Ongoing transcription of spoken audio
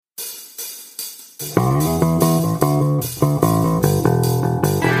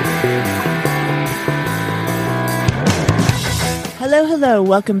Hello.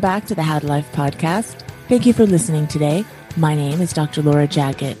 Welcome back to the How to Life podcast. Thank you for listening today. My name is Dr. Laura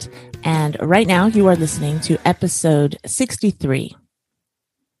Jaggett, and right now you are listening to episode 63.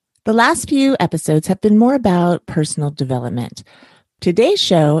 The last few episodes have been more about personal development. Today's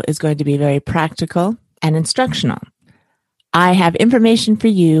show is going to be very practical and instructional. I have information for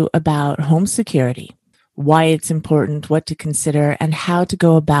you about home security, why it's important, what to consider, and how to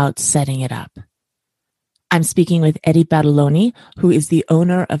go about setting it up. I'm speaking with Eddie Bartoloni, who is the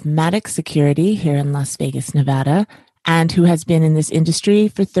owner of Maddox Security here in Las Vegas, Nevada, and who has been in this industry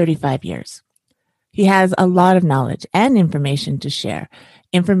for 35 years. He has a lot of knowledge and information to share,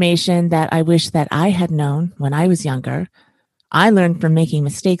 information that I wish that I had known when I was younger. I learned from making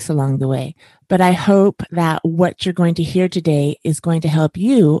mistakes along the way, but I hope that what you're going to hear today is going to help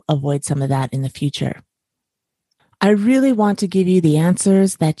you avoid some of that in the future. I really want to give you the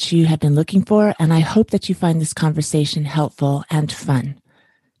answers that you have been looking for, and I hope that you find this conversation helpful and fun.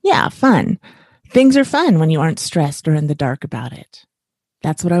 Yeah, fun. Things are fun when you aren't stressed or in the dark about it.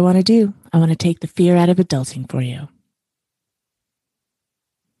 That's what I want to do. I want to take the fear out of adulting for you.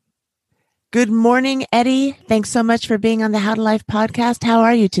 Good morning, Eddie. Thanks so much for being on the How to Life podcast. How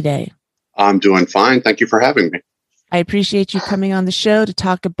are you today? I'm doing fine. Thank you for having me. I appreciate you coming on the show to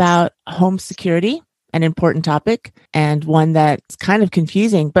talk about home security, an important topic and one that's kind of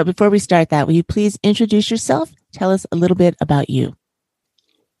confusing. But before we start that, will you please introduce yourself? Tell us a little bit about you.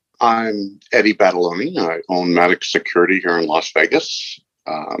 I'm Eddie Bartoloni. I own Maddox Security here in Las Vegas.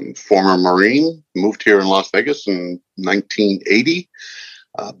 Former Marine, moved here in Las Vegas in 1980.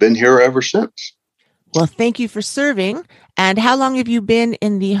 Been here ever since. Well, thank you for serving. And how long have you been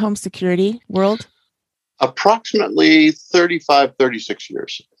in the home security world? Approximately 35, 36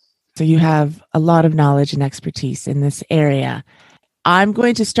 years. So you have a lot of knowledge and expertise in this area. I'm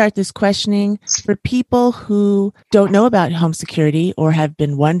going to start this questioning for people who don't know about home security or have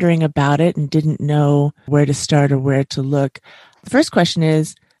been wondering about it and didn't know where to start or where to look. The first question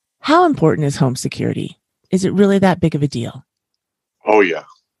is, how important is home security? Is it really that big of a deal? Oh, yeah.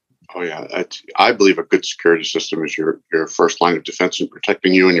 I believe a good security system is your first line of defense in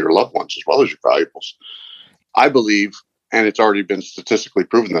protecting you and your loved ones as well as your valuables. I believe, and it's already been statistically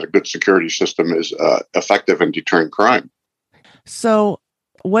proven, that a good security system is effective in deterring crime. So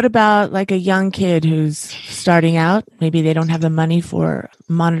what about like a young kid who's starting out? Maybe they don't have the money for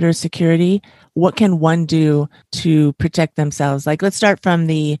monitor security. What can one do to protect themselves? Like, let's start from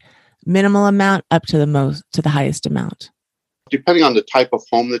the minimal amount up to the highest amount. Depending on the type of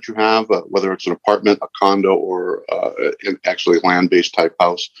home that you have, whether it's an apartment, a condo, or actually a land-based type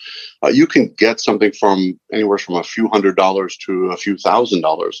house, you can get something from anywhere from a few $100s to a few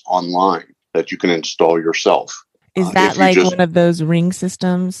 $1,000s online that you can install yourself. Is that like one of those Ring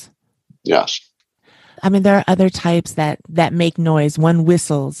systems? Yes. I mean, there are other types that make noise. One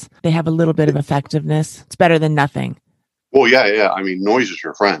whistles. They have a little bit of effectiveness. It's better than nothing. Well, yeah. I mean, noise is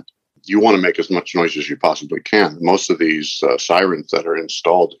your friend. You want to make as much noise as you possibly can. Most of these sirens that are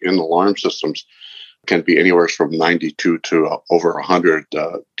installed in alarm systems can be anywhere from 92 to over 100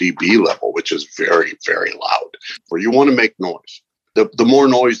 dB level, which is very, very loud. Where you want to make noise. The more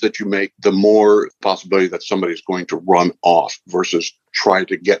noise that you make, the more possibility that somebody's going to run off versus try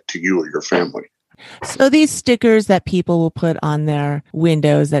to get to you or your family. So these stickers that people will put on their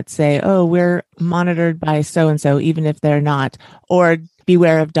windows that say, oh, we're monitored by so-and-so, even if they're not, or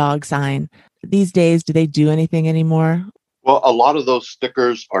beware of dog sign. These days, do they do anything anymore? Well, a lot of those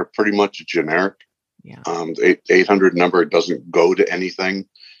stickers are pretty much generic. Yeah. The 800 number doesn't go to anything.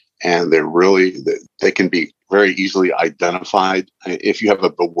 And they can be very easily identified. If you have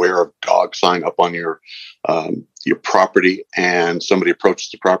a beware of dog sign up on your property and somebody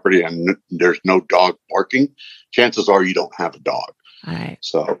approaches the property and there's no dog barking, chances are you don't have a dog. All right.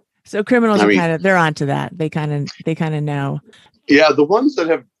 So criminals they're onto that. They kind of know. Yeah, the ones that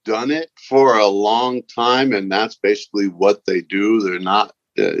have done it for a long time, and that's basically what they do. They're not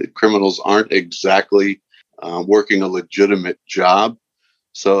criminals aren't exactly working a legitimate job.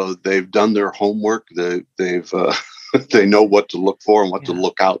 So they've done their homework. They know what to look for and what to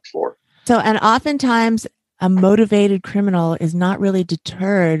look out for. So, and oftentimes a motivated criminal is not really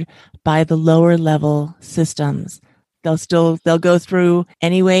deterred by the lower level systems. They'll go through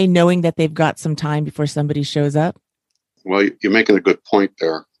anyway, knowing that they've got some time before somebody shows up. Well, you're making a good point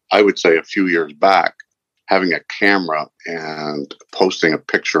there. I would say a few years back, having a camera and posting a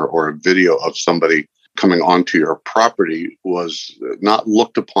picture or a video of somebody coming onto your property was not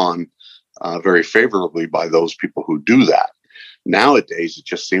looked upon very favorably by those people who do that. Nowadays, it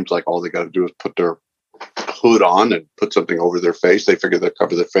just seems like all they got to do is put their hood on and put something over their face. They figure they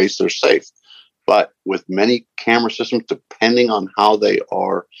cover their face, they're safe. But with many camera systems, depending on how they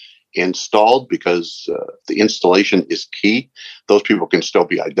are installed, because the installation is key, those people can still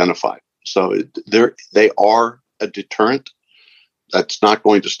be identified. So they are a deterrent. That's not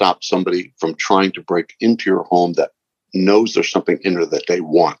going to stop somebody from trying to break into your home that knows there's something in there that they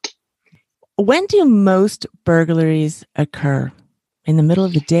want. When do most burglaries occur? In the middle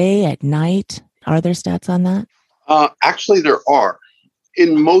of the day, at night? Are there stats on that? Actually, there are.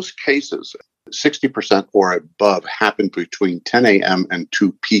 In most cases, 60% or above happen between 10 a.m. and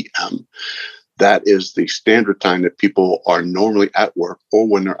 2 p.m. That is the standard time that people are normally at work or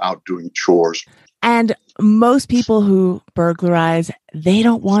when they're out doing chores. And most people who burglarize, they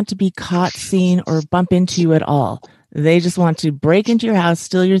don't want to be caught, seen, or bump into you at all. They just want to break into your house,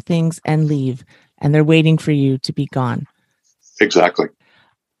 steal your things, and leave. And they're waiting for you to be gone. Exactly.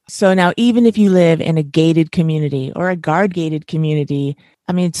 So now, even if you live in a gated community or a guard-gated community,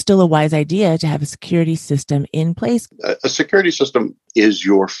 I mean, it's still a wise idea to have a security system in place. A security system is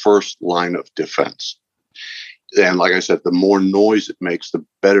your first line of defense. And like I said, the more noise it makes, the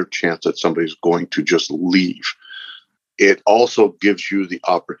better chance that somebody's going to just leave. It also gives you the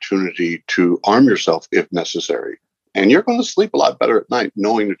opportunity to arm yourself if necessary. And you're going to sleep a lot better at night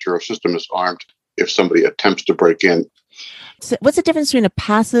knowing that your system is armed if somebody attempts to break in. So what's the difference between a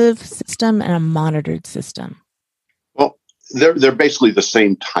passive system and a monitored system? Well, they're basically the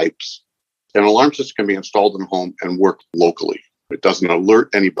same types. An alarm system can be installed in a home and work locally. It doesn't alert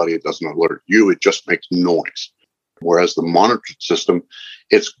anybody. It doesn't alert you. It just makes noise. Whereas the monitored system,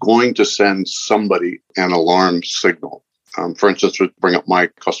 it's going to send somebody an alarm signal. For instance, to bring up my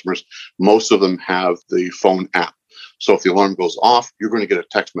customers, most of them have the phone app. So if the alarm goes off, you're going to get a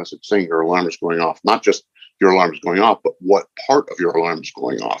text message saying your alarm is going off. Not just your alarm is going off, but what part of your alarm is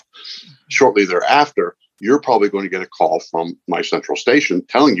going off. Shortly thereafter, you're probably going to get a call from my central station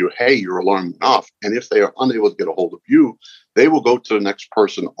telling you, hey, your alarm went off. And if they are unable to get a hold of you, they will go to the next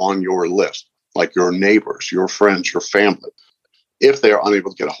person on your list, like your neighbors, your friends, your family. If they are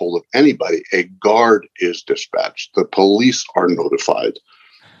unable to get a hold of anybody, a guard is dispatched. The police are notified.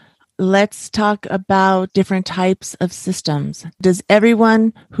 Let's talk about different types of systems. Does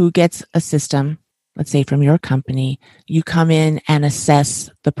everyone who gets a system, let's say from your company, you come in and assess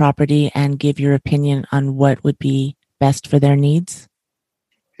the property and give your opinion on what would be best for their needs?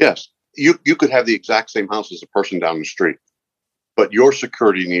 Yes. You could have the exact same house as a person down the street, but your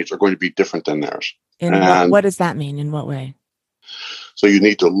security needs are going to be different than theirs. What does that mean? In what way? So you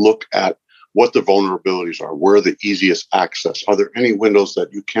need to look at what the vulnerabilities are. Where are the easiest access? Are there any windows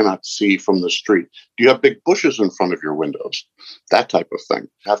that you cannot see from the street? Do you have big bushes in front of your windows? That type of thing.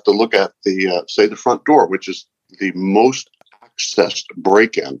 You have to look at the, say, the front door, which is the most accessed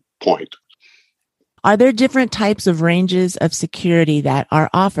break-in point. Are there different types of ranges of security that are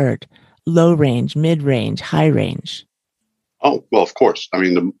offered? Low range, mid range, high range? Oh, well, of course. I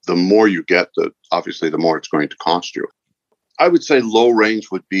mean, the more you get, obviously, the more it's going to cost you. I would say low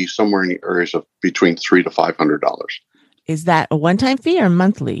range would be somewhere in the areas of between $300 to $500. Is that a one-time fee or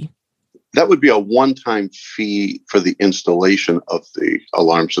monthly? That would be a one-time fee for the installation of the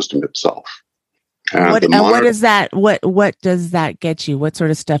alarm system itself. What is that? What does that get you? What sort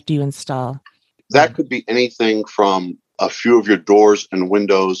of stuff do you install? That could be anything from a few of your doors and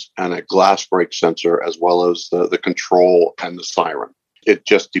windows and a glass break sensor, as well as the control and the siren. It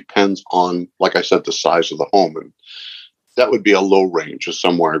just depends on, like I said, the size of the home. And that would be a low range of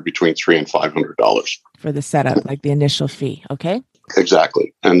somewhere between $300 and $500 for the setup, like the initial fee. Okay.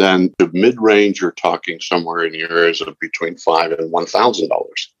 Exactly. And then the mid-range, you're talking somewhere in the areas of between $5,000 and $1,000.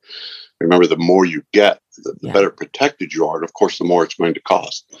 Remember, the more you get, the better protected you are. And of course, the more it's going to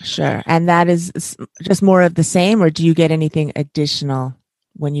cost. Sure. And that is just more of the same, or do you get anything additional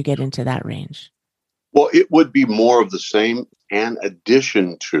when you get into that range? Well, it would be more of the same, in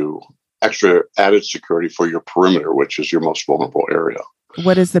addition to extra added security for your perimeter, which is your most vulnerable area.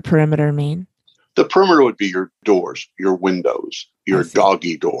 What does the perimeter mean? The perimeter would be your doors, your windows, your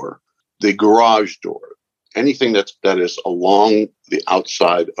doggy door, the garage door, anything that is along the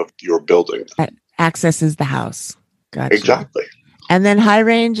outside of your building. That accesses the house. Gotcha. Exactly. And then high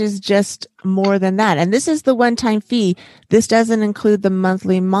range is just more than that. And this is the one-time fee. This doesn't include the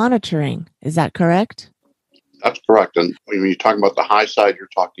monthly monitoring. Is that correct? That's correct. And when you're talking about the high side, you're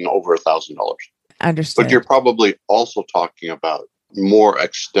talking over $1,000. Understood. But you're probably also talking about more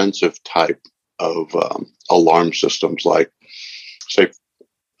extensive type of alarm systems, like, say,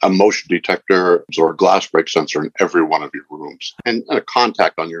 a motion detector or a glass break sensor in every one of your rooms, and a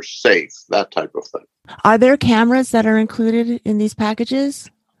contact on your safe, that type of thing. Are there cameras that are included in these packages?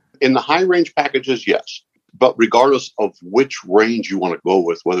 In the high range packages, yes. But regardless of which range you want to go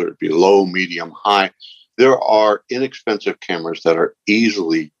with, whether it be low, medium, high, there are inexpensive cameras that are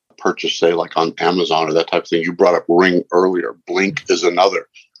easily purchased, say, like on Amazon or that type of thing. You brought up Ring earlier. Blink is another.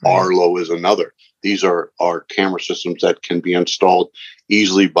 Arlo is another. These are camera systems that can be installed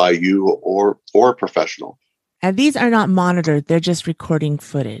easily by you or a professional. And these are not monitored. They're just recording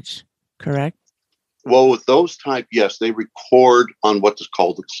footage, correct? Well, with those type, yes, they record on what is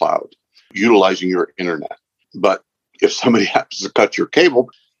called the cloud, utilizing your internet. But if somebody happens to cut your cable,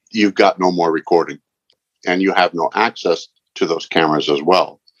 you've got no more recording, and you have no access to those cameras as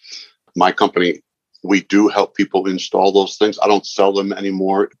well. My company, we do help people install those things. I don't sell them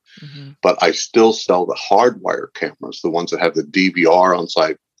anymore, but I still sell the hardwire cameras, the ones that have the DVR on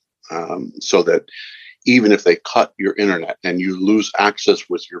site, so that even if they cut your internet and you lose access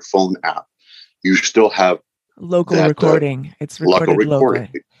with your phone app, you still have local recording. It's recorded locally.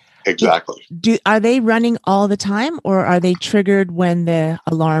 Exactly. Are they running all the time, or are they triggered when the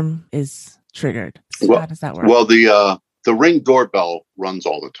alarm is triggered? So how does that work? Well, the Ring doorbell runs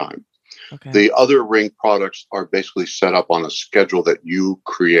all the time. Okay. The other Ring products are basically set up on a schedule that you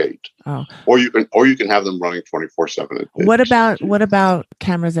create. Oh. Or you can have them running 24/7. What about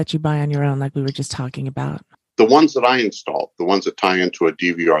cameras that you buy on your own, like we were just talking about? The ones that I install, the ones that tie into a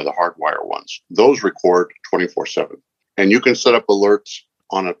DVR, the hardwire ones, those record 24/7. And you can set up alerts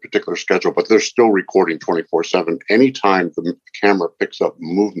on a particular schedule, but they're still recording 24/7. Anytime the camera picks up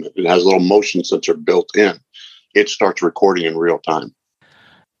movement, it has a little motion sensor built in, it starts recording in real time.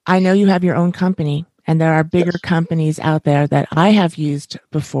 I know you have your own company, and there are bigger companies out there that I have used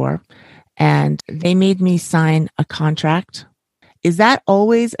before, and they made me sign a contract. Is that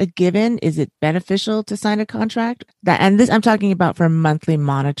always a given? Is it beneficial to sign a contract? I'm talking about for monthly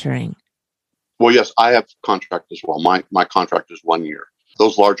monitoring. Well, yes, I have a contract as well. My contract is 1 year.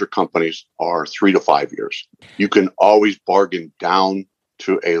 Those larger companies are 3 to 5 years. You can always bargain down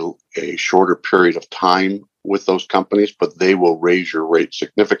to a shorter period of time with those companies, but they will raise your rate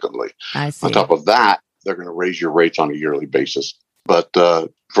significantly. I see. On top of that, they're going to raise your rates on a yearly basis. But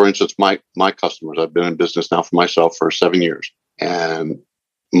for instance, my customers, I've been in business now for myself for 7 years, and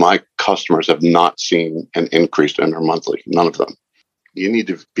my customers have not seen an increase in their monthly. None of them. You need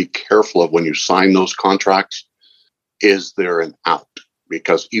to be careful of when you sign those contracts. Is there an out?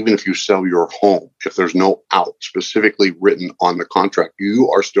 Because even if you sell your home, if there's no out specifically written on the contract,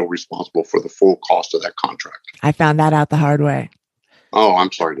 you are still responsible for the full cost of that contract. I found that out the hard way. Oh, I'm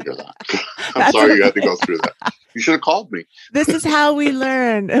sorry to hear that. I'm sorry you had to go through that. You should have called me. This is how we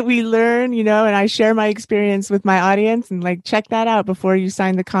learn. We learn, and I share my experience with my audience, and check that out before you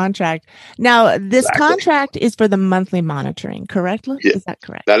sign the contract. Now, this contract is for the monthly monitoring, correct? Yeah, is that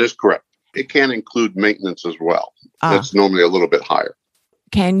correct? That is correct. It can include maintenance as well. That's normally a little bit higher.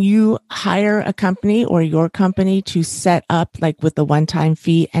 Can you hire a company or your company to set up with the one-time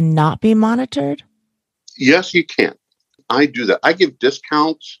fee and not be monitored? Yes, you can. I do that. I give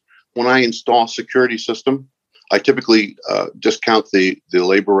discounts when I install a security system. I typically discount the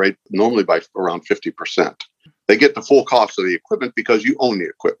labor rate normally by around 50%. They get the full cost of the equipment because you own the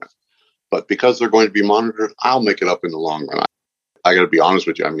equipment. But because they're going to be monitored, I'll make it up in the long run. I got to be honest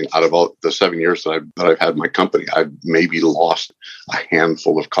with you. I mean, out of all the 7 years that I've had my company, I've maybe lost a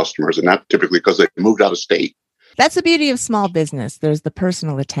handful of customers, and that's typically because they moved out of state. That's the beauty of small business. There's the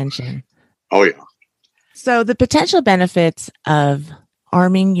personal attention. Oh, yeah. So the potential benefits of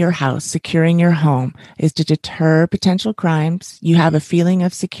arming your house, securing your home, is to deter potential crimes. You have a feeling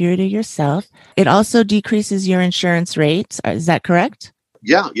of security yourself. It also decreases your insurance rates. Is that correct?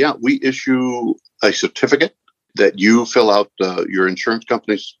 Yeah. We issue a certificate that you fill out your insurance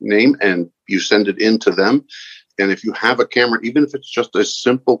company's name and you send it in to them. And if you have a camera, even if it's just a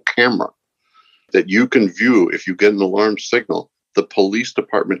simple camera that you can view, if you get an alarm signal, the police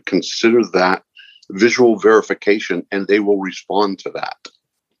department consider that visual verification and they will respond to that.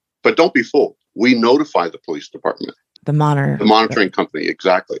 But don't be fooled. We notify the police department. The monitoring company,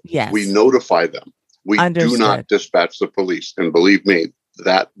 exactly. Yes. We notify them. We Understood. do not dispatch the police. And believe me,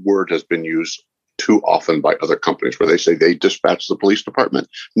 that word has been used too often by other companies where they say they dispatch the police department.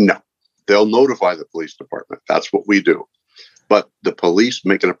 No, they'll notify the police department. That's what we do. But the police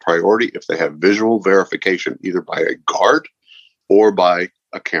make it a priority if they have visual verification, either by a guard or by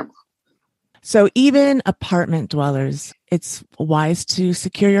a camera. So even apartment dwellers, it's wise to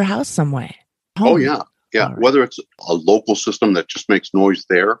secure your house some way. Oh, yeah. Yeah. Right. Whether it's a local system that just makes noise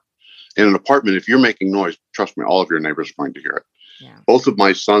there. In an apartment, if you're making noise, trust me, all of your neighbors are going to hear it. Yeah. Both of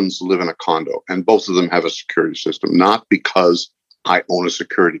my sons live in a condo, and both of them have a security system, not because I own a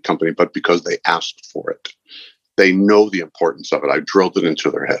security company, but because they asked for it. They know the importance of it. I drilled it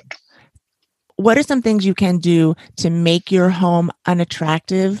into their head. What are some things you can do to make your home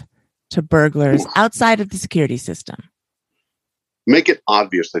unattractive to burglars outside of the security system? Make it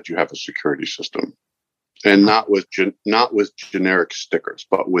obvious that you have a security system, and not with generic stickers,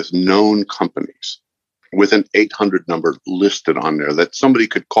 but with known companies, with an 800 number listed on there that somebody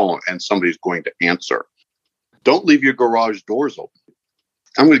could call and somebody's going to answer. Don't leave your garage doors open.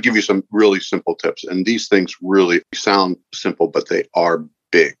 I'm going to give you some really simple tips, and these things really sound simple, but they are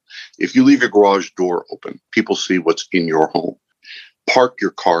big. If you leave your garage door open, people see what's in your home. Park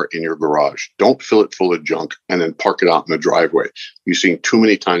your car in your garage. Don't fill it full of junk and then park it out in the driveway. You've seen too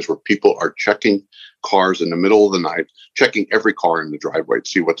many times where people are checking cars in the middle of the night, checking every car in the driveway to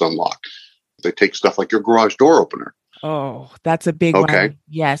see what's unlocked. They take stuff like your garage door opener. Oh, that's a big one.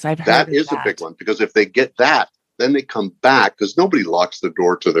 Yes, I've heard that is a big one, because if they get that, then they come back, because nobody locks the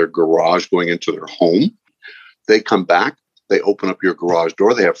door to their garage going into their home. They come back, they open up your garage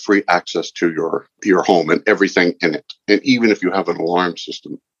door, they have free access to your home and everything in it. And even if you have an alarm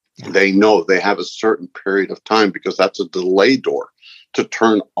system, they know they have a certain period of time, because that's a delay door, to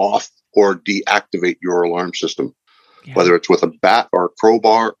turn off or deactivate your alarm system. Yeah. Whether it's with a bat or a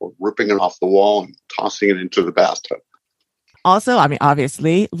crowbar or ripping it off the wall and tossing it into the bathtub. Also, I mean,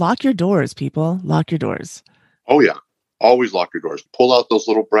 obviously, lock your doors, people. Lock your doors. Oh, yeah. Always lock your doors. Pull out those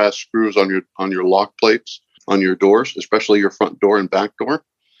little brass screws on your lock plates on your doors, especially your front door and back door,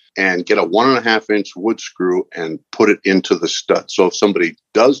 and get a 1.5-inch wood screw and put it into the stud. So if somebody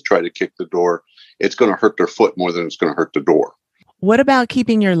does try to kick the door, it's going to hurt their foot more than it's going to hurt the door. What about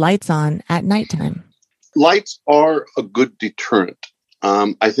keeping your lights on at nighttime? Lights are a good deterrent.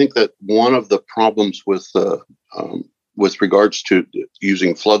 I think that one of the problems with regards to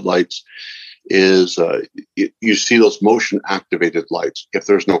using floodlights is you see those motion activated lights. If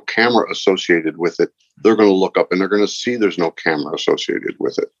there's no camera associated with it, they're going to look up and they're going to see there's no camera associated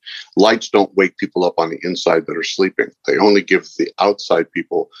with it. Lights don't wake people up on the inside that are sleeping. They only give the outside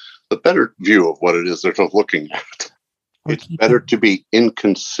people the better view of what it is they're looking at. It's better to be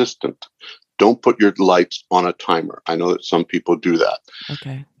inconsistent. Don't put your lights on a timer. I know that some people do that.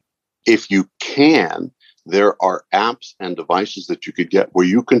 Okay. If you can, there are apps and devices that you could get where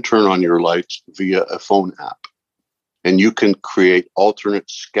you can turn on your lights via a phone app. And you can create alternate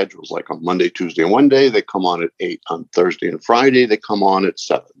schedules, like on Monday, Tuesday, and one day they come on at 8. On Thursday and Friday, they come on at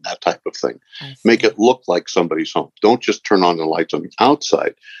 7, that type of thing. Make it look like somebody's home. Don't just turn on the lights on the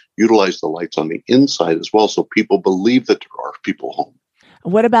outside. Utilize the lights on the inside as well, so people believe that there are people home.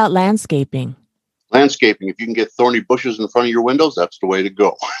 What about landscaping? Landscaping, if you can get thorny bushes in front of your windows, that's the way to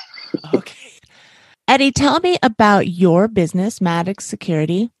go. Okay. Eddie, tell me about your business, Maddox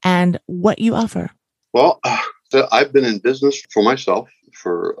Security, and what you offer. Well, I've been in business for myself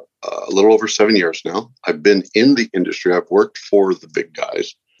for a little over 7 years now. I've been in the industry. I've worked for the big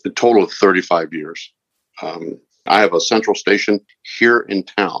guys, a total of 35 years. I have a central station here in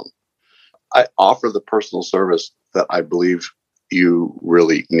town. I offer the personal service that I believe you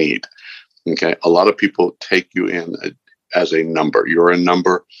really need. Okay. A lot of people take you in as a number. You're a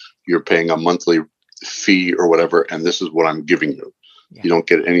number, you're paying a monthly fee or whatever, and this is what I'm giving you. Yeah. You don't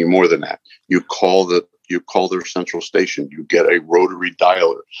get any more than that. You call their central station, you get a rotary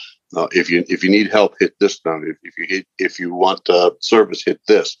dialer. If you need help, hit this down. If you want service, hit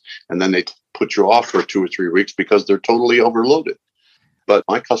this. And then they put you off for 2 or 3 weeks because they're totally overloaded. But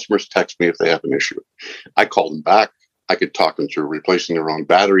my customers text me if they have an issue. I call them back. I could talk them through replacing their own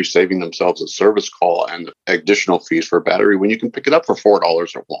battery, saving themselves a service call and additional fees for a battery when you can pick it up for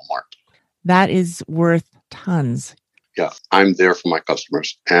 $4 at Walmart. That is worth tons. Yeah, I'm there for my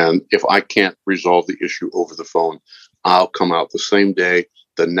customers. And if I can't resolve the issue over the phone, I'll come out the same day,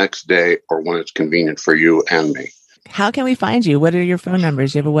 the next day, or when it's convenient for you and me. How can we find you? What are your phone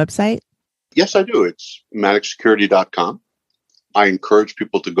numbers? Do you have a website? Yes, I do. It's maddoxsecurity.com. I encourage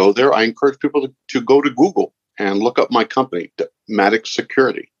people to go there. I encourage people to go to Google and look up my company, Maddox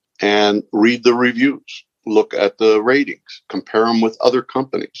Security, and read the reviews. Look at the ratings. Compare them with other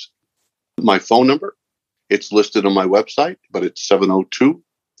companies. My phone number, it's listed on my website, but it's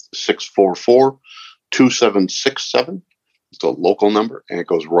 702-644-2767. It's a local number, and it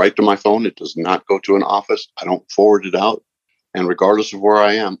goes right to my phone. It does not go to an office. I don't forward it out. And regardless of where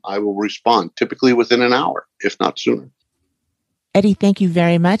I am, I will respond, typically within an hour, if not sooner. Eddie, thank you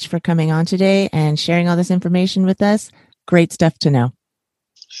very much for coming on today and sharing all this information with us. Great stuff to know.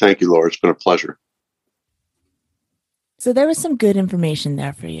 Thank you, Laura. It's been a pleasure. So there was some good information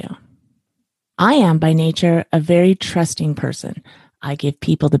there for you. I am by nature a very trusting person. I give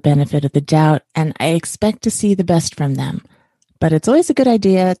people the benefit of the doubt and I expect to see the best from them. But it's always a good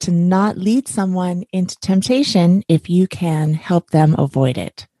idea to not lead someone into temptation if you can help them avoid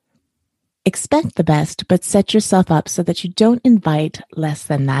it. Expect the best, but set yourself up so that you don't invite less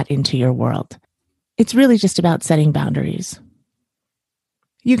than that into your world. It's really just about setting boundaries.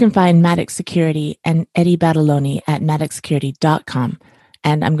 You can find Maddox Security and Eddie Badaloni at maddoxsecurity.com.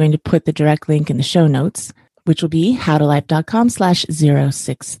 And I'm going to put the direct link in the show notes, which will be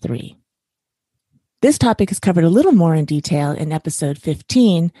howtolife.com/063. This topic is covered a little more in detail in episode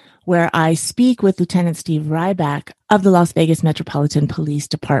 15, where I speak with Lieutenant Steve Ryback of the Las Vegas Metropolitan Police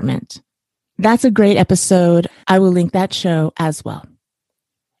Department. That's a great episode. I will link that show as well.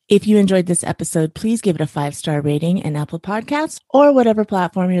 If you enjoyed this episode, please give it a 5-star rating in Apple Podcasts or whatever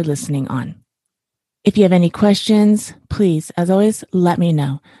platform you're listening on. If you have any questions, please, as always, let me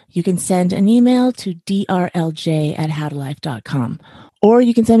know. You can send an email to drlj@howtolife.com, or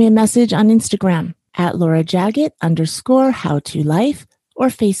you can send me a message on Instagram at Laura Jaggett _howtolife or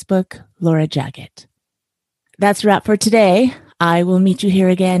Facebook Laura Jaggett. That's a wrap for today. I will meet you here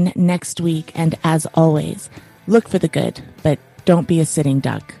again next week. And as always, look for the good, but don't be a sitting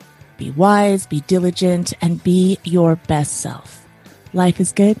duck. Be wise, be diligent, and be your best self. Life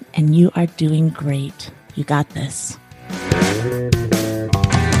is good and you are doing great. You got this.